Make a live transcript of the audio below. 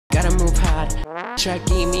gotta move hard. Try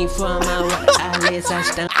give me for my eyelids, I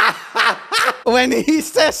stand. When he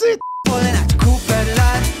says it. Pulling out the coupe at the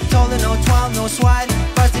lot, told her no 12, no SWAT,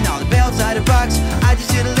 busting all the bells out of the box. I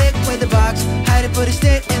just hit a lick with the box, had to put a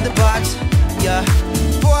stick in the box. Yeah,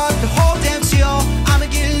 pour out the whole damn seal, I'ma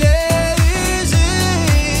get lazy.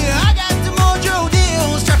 I got the mojo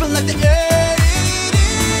deals, trapping like the 80s.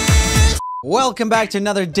 Welcome back to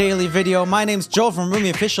another daily video. My name's Joel from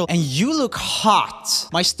RoomieOfficial, and you look hot.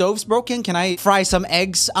 My stove's broken. Can I fry some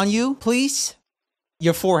eggs on you, please?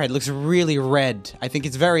 Your forehead looks really red. I think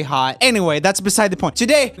it's very hot. Anyway, that's beside the point.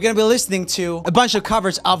 Today, we're gonna be listening to a bunch of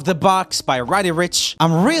covers of The Box by Roddy Ricch.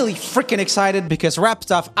 I'm really freaking excited because rap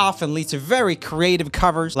stuff often leads to very creative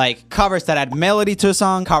covers, like covers that add melody to a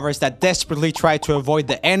song, covers that desperately try to avoid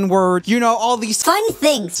the N-word, you know, all these fun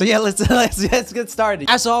things. So yeah, let's get started.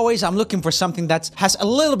 As always, I'm looking for something that has a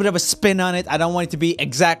little bit of a spin on it. I don't want it to be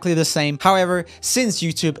exactly the same. However, since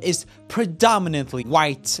YouTube is predominantly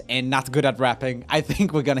white and not good at rapping, I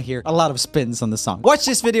think we're gonna hear a lot of spins on the song. Watch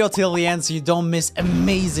this video till the end so you don't miss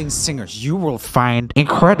amazing singers. You will find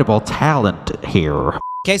incredible talent here.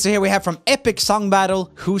 Okay, so here we have from Epic Song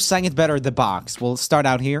Battle, Who Sang It Better, The Box. We'll start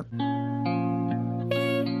out here.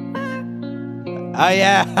 Oh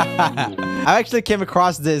yeah, I actually came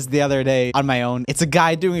across this the other day on my own. It's a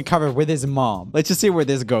guy doing a cover with his mom. Let's just see where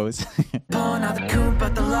this goes. Pulling out the coupe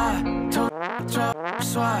at the lot,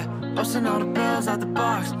 SWAT, busting all the bells out the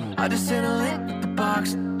box. I just hit a lick with the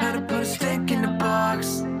box, had to put a stick in the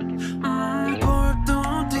box. Pour up the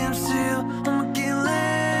whole damn seal, I'ma get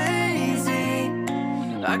lazy.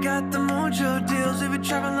 I got the mojo deals, we been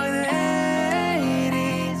trapping like the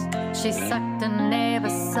 80s. She sucked a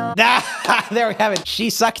neighbor's soul. There we have it. She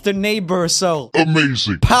sucked her neighbor's soul.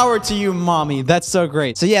 Amazing. Power to you, mommy. That's so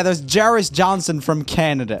great. So yeah, there's Jarvis Johnson from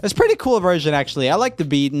Canada. It's a pretty cool version, actually. I like the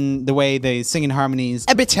beat and the way they sing in harmonies.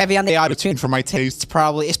 A bit heavy on the auto-tune for my taste,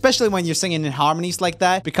 probably. Especially when you're singing in harmonies like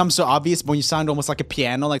that. It becomes so obvious when you sound almost like a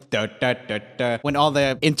piano, like da da da da, when all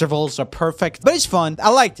the intervals are perfect. But it's fun. I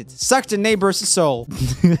liked it. Sucked a neighbor's soul.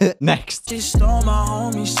 Next. She stole my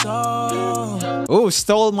homie's soul. Oh,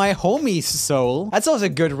 stole my homie's soul. That's also a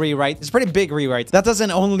good rewrite. It's a pretty big rewrite. That doesn't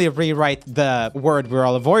only rewrite the word we're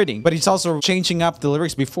all avoiding, but it's also changing up the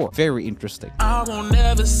lyrics before. Very interesting. I won't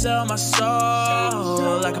never sell my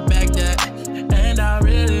soul like a Baghdad, and I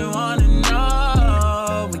really wanna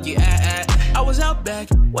know where you at. I was out back,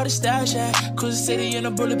 what a stash at, cruise the city in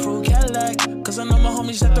a bulletproof Cadillac, cause I know my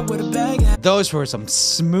homies left there with a bag at. Those were some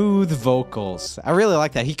smooth vocals. I really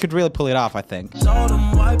like that. He could really pull it off, I think. Told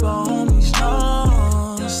them wipe our homies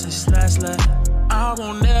nose, it's last leg. I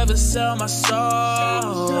won't never sell my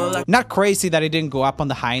soul. Not crazy that it didn't go up on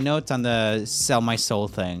the high note on the sell my soul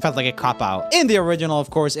thing. Felt like a cop out. In the original, of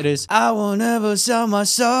course, it is I will never sell my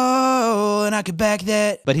soul, and I could back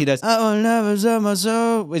that. But he does I will never sell my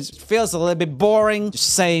soul, which feels a little bit boring.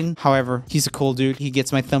 Just saying. However, he's a cool dude. He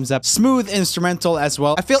gets my thumbs up. Smooth instrumental as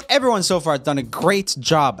well. I feel everyone so far has done a great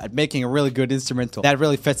job at making a really good instrumental that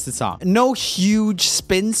really fits the song. No huge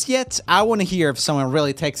spins yet. I want to hear if someone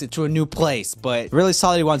really takes it to a new place, but really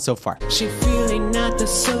solid one so far. She feeling not the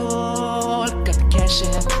soul, got the cash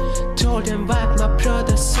app. Told them wipe my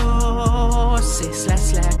brother's soul, say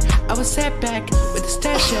slack. I was set back with the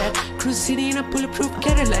stash at, cruise city in a bulletproof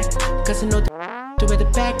Cadillac, cause I know the to where the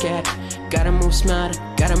back at. Gotta move smart,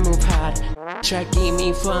 gotta move hard. Try give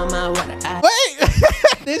me for my water. Wait!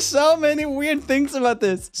 There's so many weird things about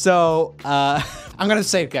this. So, I'm gonna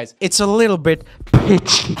say it, guys. It's a little bit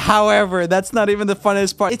pitchy. However, that's not even the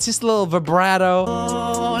funniest part. It's just a little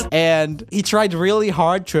vibrato. And he tried really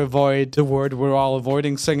hard to avoid the word we're all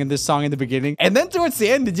avoiding singing this song in the beginning. And then towards the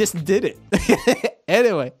end, he just did it.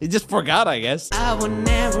 Anyway, he just forgot, I guess. I will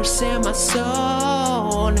never sell my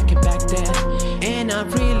soul, like it back there. And I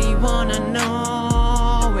really wanna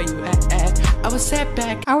know where you at. I was set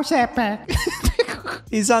back.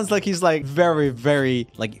 He sounds like he's like very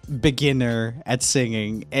like beginner at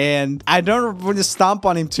singing, and I don't want to stomp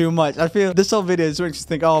on him too much. I feel this whole video is makes you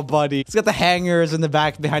think, oh buddy, he's got the hangers in the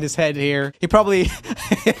back behind his head here. He probably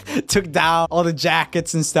took down all the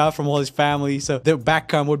jackets and stuff from all his family, so the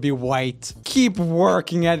background would be white. Keep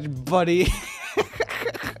working at it, buddy.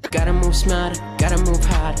 Gotta move smart, gotta move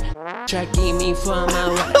hard. Try give me for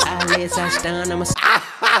my eyelids, I stand, I'm a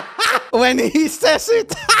When he says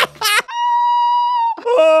it.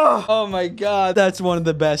 Oh my god, that's one of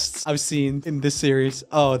the best I've seen in this series.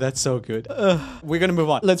 Oh, that's so good. We're gonna move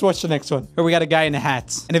on. Let's watch the next one. Here we got a guy in a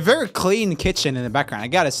hat and a very clean kitchen in the background. I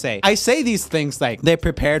gotta say, I say these things like they're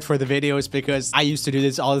prepared for the videos because I used to do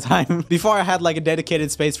this all the time. Before I had like a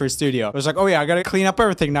dedicated space for a studio, I was like, oh yeah, I gotta clean up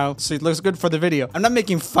everything now so it looks good for the video. I'm not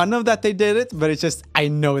making fun of that they did it, but it's just I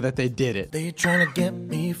know that they did it. They trying to get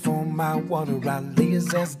me for my water. I lay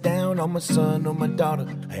his ass down on my son or my daughter.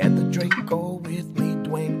 I had the Draco with me,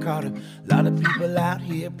 Dwayne Carter. A lot of people out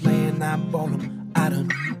here playing, I bought them. I done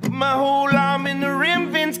put my whole arm in the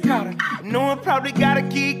rim, Vince Carter. I know I probably got a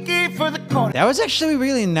key for the quarter. That was actually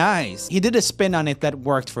really nice. He did a spin on it that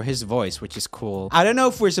worked for his voice, which is cool. I don't know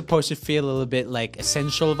if we're supposed to feel a little bit like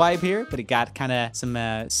essential vibe here, but it got kind of some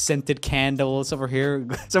scented candles over here,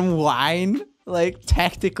 some wine. Like,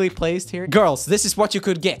 tactically placed here. Girls, this is what you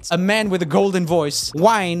could get. A man with a golden voice,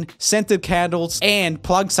 wine, scented candles, and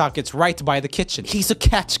plug sockets right by the kitchen. He's a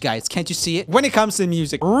catch, guys. Can't you see it? When it comes to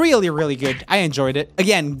music, really, really good. I enjoyed it.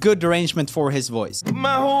 Again, good arrangement for his voice. Put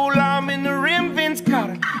my whole arm in the rim, Vince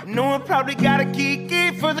Carter. I know I probably got a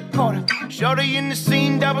key for the quarter. Shorty in the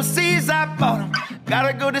scene, double C's, I bought him.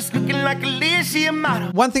 Gotta go this looking like a Leah, she a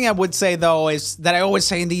model. One thing I would say, though, is that I always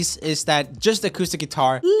say in these is that just acoustic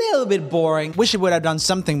guitar, little bit boring. Wish it would have done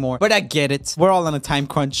something more, but I get it. We're all on a time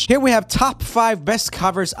crunch. Here we have top 5 best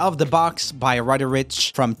covers of the box by Roddy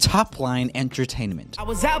Ricch from Top Line Entertainment. I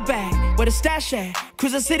was out back with a stash at,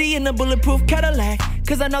 cruise the city in a bulletproof Cadillac,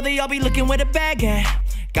 cause I know they all be looking where the bag at.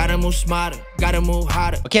 Gotta move smarter, gotta move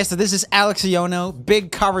harder. Okay, so this is Alex Iono,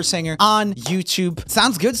 big cover singer on YouTube.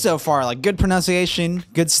 Sounds good so far, like good pronunciation,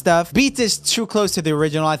 good stuff. Beat is too close to the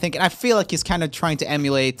original, I think, and I feel like he's kind of trying to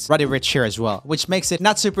emulate Roddy Ricch here as well, which makes it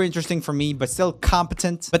not super interesting for me, but still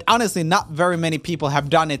competent. But honestly, not very many people have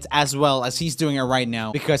done it as well as he's doing it right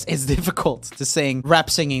now, because it's difficult to sing rap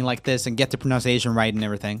singing like this and get the pronunciation right and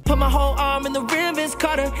everything. Put my whole arm in the rim, Vince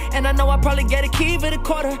Carter, and I know I probably get a key for the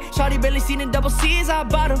quarter. Shawty barely seen in double C's, I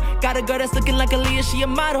bought him. Got a girl that's looking like a Leah, she a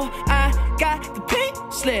model. I got the pink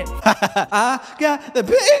slip. I got the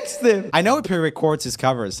pink slip. I know he pre-records his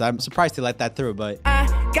covers. I'm surprised he let that through, but I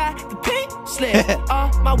got the pink slip.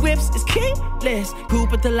 All my whips is keyless.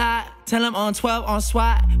 Group at the lot. Tell him on 12 on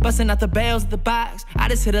SWAT. Busting out the bells of the box. I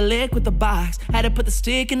just hit a lick with the box. Had to put the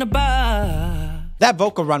stick in the box. that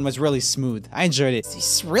vocal run was really smooth. I enjoyed it.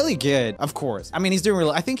 He's really good, of course. I mean, he's doing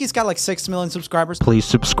really... I think he's got like 6 million subscribers. Please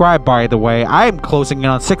subscribe, by the way. I'm closing in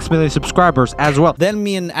on 6 million subscribers as well. Then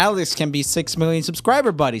me and Alex can be 6 million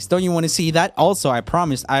subscriber buddies. Don't you want to see that? Also, I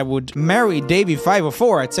promised I would marry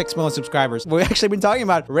Davey504 at 6 million subscribers. We've actually been talking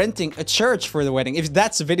about renting a church for the wedding. If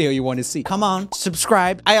that's a video you want to see, come on,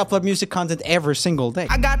 subscribe. I upload music content every single day.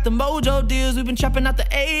 I got the mojo deals. We've been trapping out the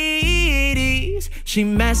 80s. She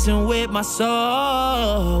messing with my soul.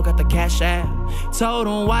 Got the cash app. Told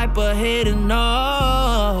him wipe her head and nose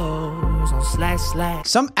on //.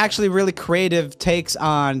 Some actually really creative takes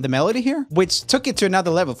on the melody here, which took it to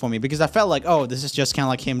another level for me, because I felt like, oh, this is just kind of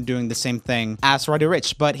like him doing the same thing as Roddy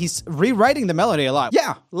Ricch, but he's rewriting the melody a lot.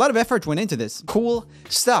 Yeah, a lot of effort went into this. Cool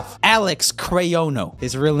stuff. Alex Crayono.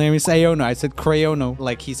 His real name is Iono. I said Crayono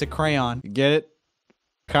like he's a crayon. You get it?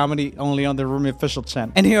 Comedy only on the RoomieOfficial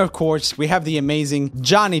channel. And here, of course, we have the amazing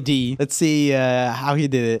Johnny D. Let's see how he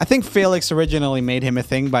did it. I think Felix originally made him a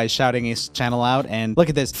thing by shouting his channel out. And look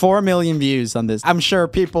at this, 4 million views on this. I'm sure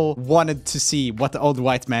people wanted to see what the old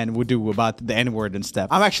white man would do about the N-word and stuff.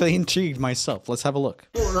 I'm actually intrigued myself. Let's have a look.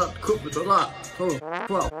 Pull up, cook with a lot. Pull up,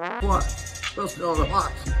 what? Busting on the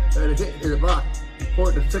box. And hit in the box.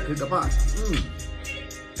 Pour the stick in the box.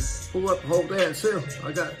 Pull up the whole damn cell.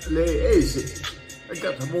 I got lazy. I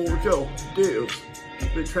got the mojo deals.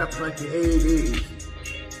 Been trapped like the 80s.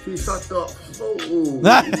 She sucked off smooth.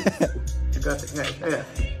 I got the cash ass.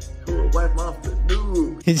 Who a white monster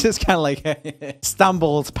dude. He just kind of like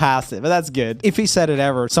stumbles past it, but that's good. If he said it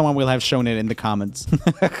ever, someone will have shown it in the comments.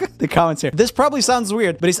 The comments here. This probably sounds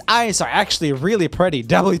weird, but his eyes are actually really pretty.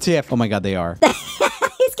 WTF. Oh my god, they are.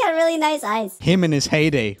 He's got really nice eyes. Him in his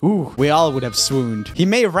heyday. Ooh, we all would have swooned. He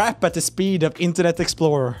may rap at the speed of Internet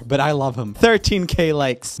Explorer, but I love him. 13K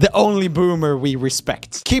likes. The only boomer we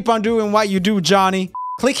respect. Keep on doing what you do, Johnny.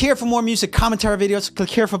 Click here for more music commentary videos. Click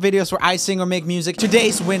here for videos where I sing or make music.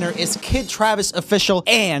 Today's winner is Kid Travis Official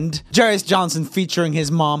and Jarvis Johnson featuring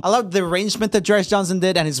his mom. I loved the arrangement that Jarvis Johnson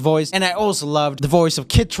did and his voice. And I also loved the voice of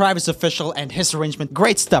Kid Travis Official and his arrangement.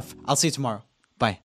 Great stuff. I'll see you tomorrow. Bye.